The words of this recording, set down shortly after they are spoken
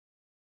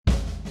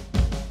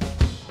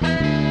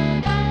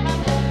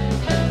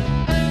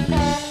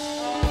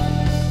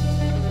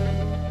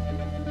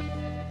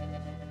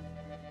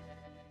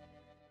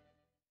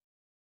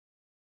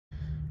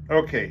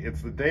Okay,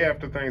 it's the day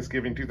after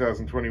Thanksgiving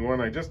 2021.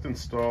 I just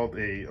installed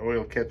a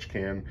oil catch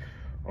can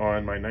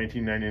on my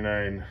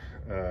 1999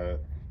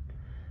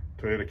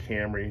 Toyota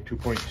Camry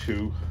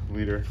 2.2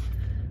 liter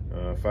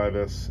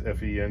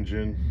 5S-FE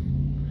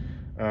engine.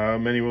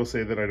 Many will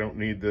say that I don't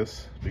need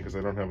this because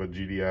I don't have a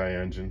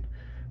GDI engine.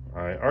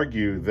 I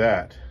argue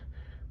that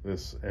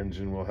this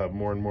engine will have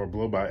more and more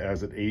blow-by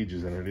as it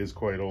ages, and it is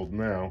quite old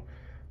now.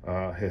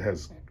 It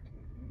has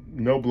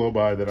no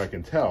blow-by that I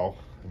can tell.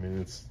 I mean,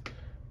 it's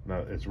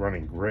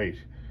running great.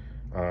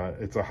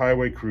 It's a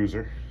highway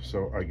cruiser,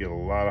 so I get a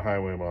lot of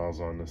highway miles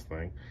on this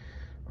thing.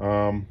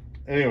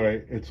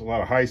 Anyway, it's a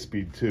lot of high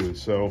speed too.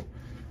 So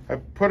I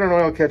put an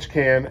oil catch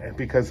can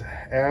because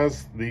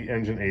as the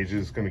engine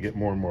ages, it's going to get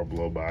more and more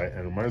blow-by,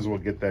 and I might as well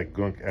get that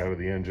gunk out of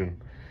the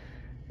engine,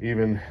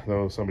 even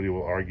though somebody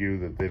will argue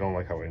that they don't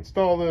like how I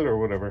installed it or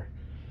whatever.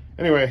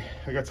 Anyway,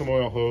 I got some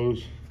oil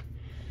hose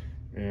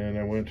and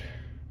I went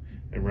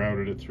and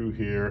routed it through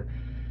here,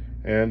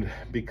 and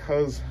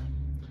because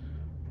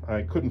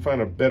I couldn't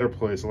find a better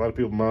place, a lot of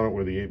people mount it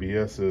where the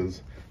ABS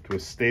is, to a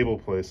stable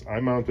place,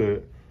 I mounted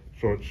it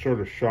so it's sort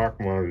of shock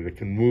mounted. It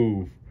can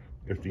move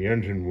if the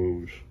engine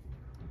moves.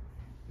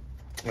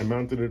 I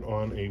mounted it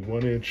on a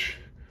 1-inch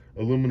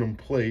aluminum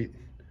plate,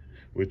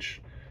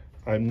 which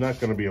I'm not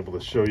going to be able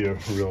to show you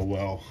real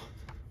well.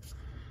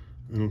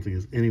 I don't think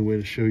there's any way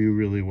to show you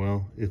really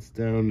well. It's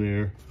down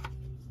there.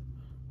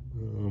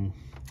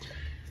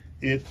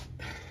 It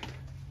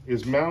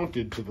is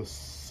mounted to the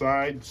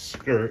side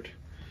skirt.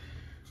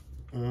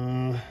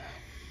 I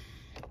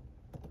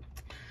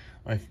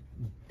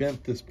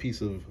bent this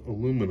piece of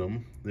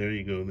aluminum. There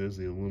you go, there's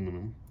the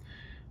aluminum.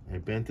 I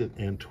bent it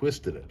and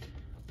twisted it.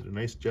 Did a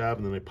nice job,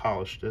 and then I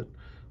polished it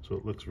so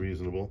it looks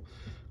reasonable.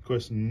 Of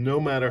course, no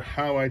matter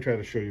how I try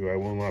to show you, I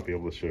will not be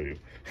able to show you.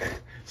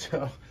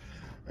 So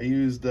I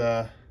used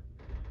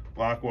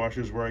lock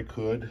washers where I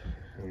could,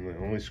 and the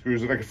only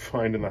screws that I could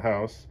find in the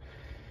house.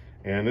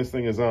 And this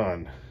thing is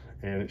on,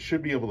 and it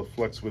should be able to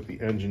flex with the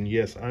engine.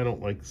 Yes, I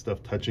don't like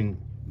stuff touching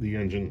the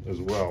engine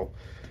as well,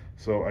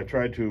 so I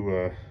tried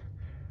to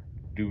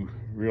do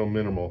real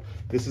minimal.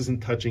 This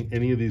isn't touching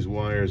any of these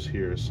wires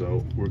here,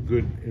 so we're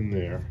good in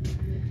there.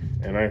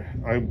 And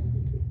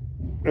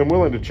I'm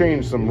willing to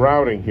change some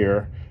routing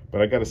here,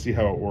 but I got to see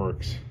how it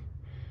works.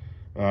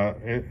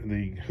 And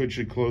the hood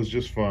should close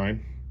just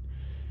fine.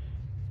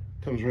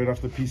 Comes right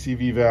off the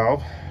PCV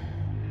valve,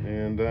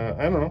 and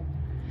I don't know.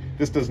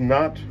 This does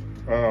not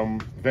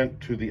vent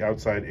to the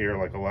outside air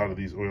like a lot of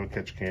these oil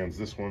catch cans.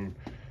 This one,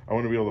 I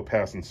want to be able to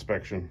pass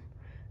inspection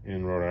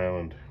in Rhode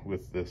Island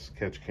with this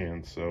catch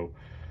can, so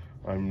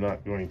I'm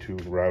not going to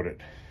route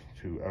it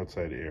to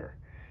outside air.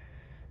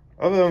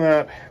 Other than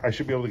that, I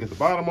should be able to get the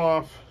bottom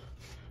off.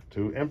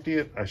 To empty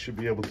it, I should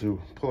be able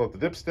to pull out the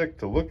dipstick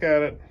to look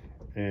at it,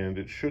 and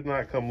it should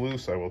not come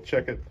loose. I will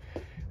check it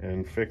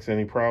and fix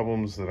any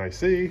problems that I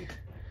see.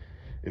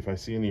 If I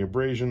see any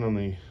abrasion on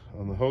the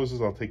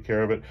hoses, I'll take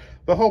care of it.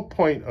 The whole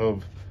point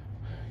of,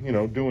 you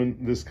know, doing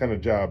this kind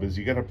of job is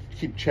you got to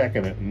keep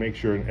checking it and make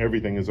sure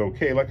everything is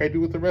okay, like I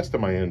do with the rest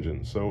of my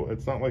engines. So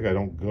it's not like I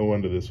don't go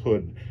under this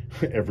hood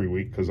every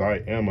week, because I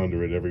am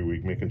under it every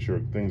week, making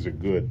sure things are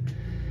good.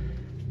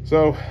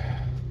 So,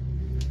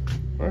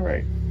 all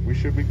right, we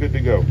should be good to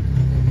go.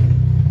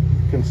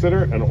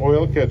 Consider an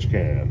oil catch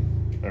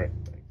can. All right.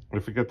 I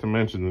forgot to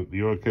mention that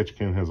the oil catch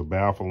can has a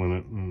baffle in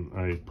it, and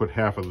I put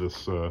half of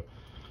this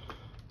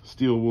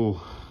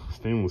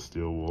stainless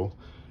steel wool.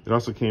 It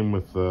also came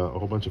with a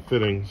whole bunch of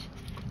fittings,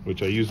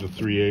 which I used the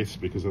 3/8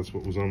 because that's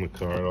what was on the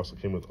car. It also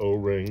came with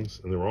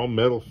O-rings, and they were all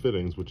metal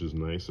fittings, which is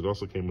nice. It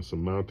also came with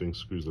some mounting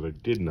screws that I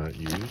did not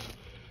use,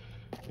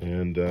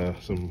 and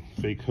some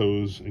fake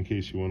hose in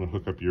case you want to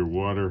hook up your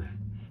water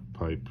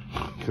pipe,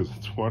 because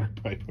it's water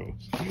pipe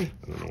hose. I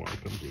don't know why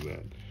it comes with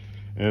that.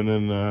 And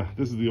then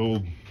this is the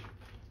old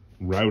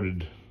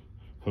routed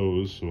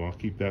hose, so I'll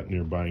keep that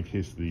nearby in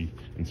case the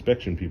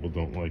inspection people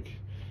don't like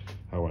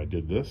how I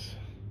did this.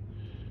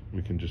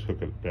 We can just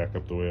hook it back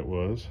up the way it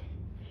was.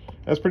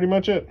 That's pretty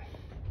much it.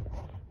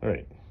 All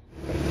right.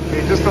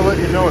 Okay, just to let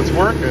you know it's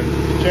working,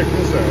 check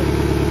this out.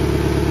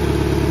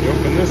 You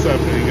open this up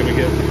and you're going to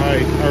get high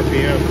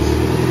RPMs.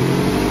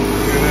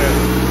 Look at that.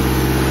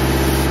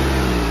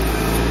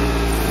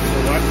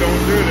 There's a lot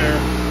going through there.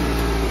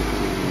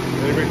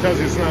 Anybody tells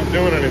you it's not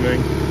doing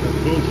anything, that's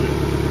bullshit.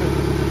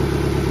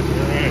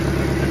 All right.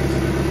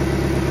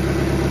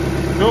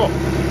 Cool.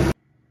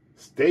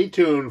 Stay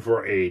tuned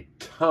for a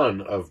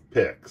ton of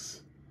pics.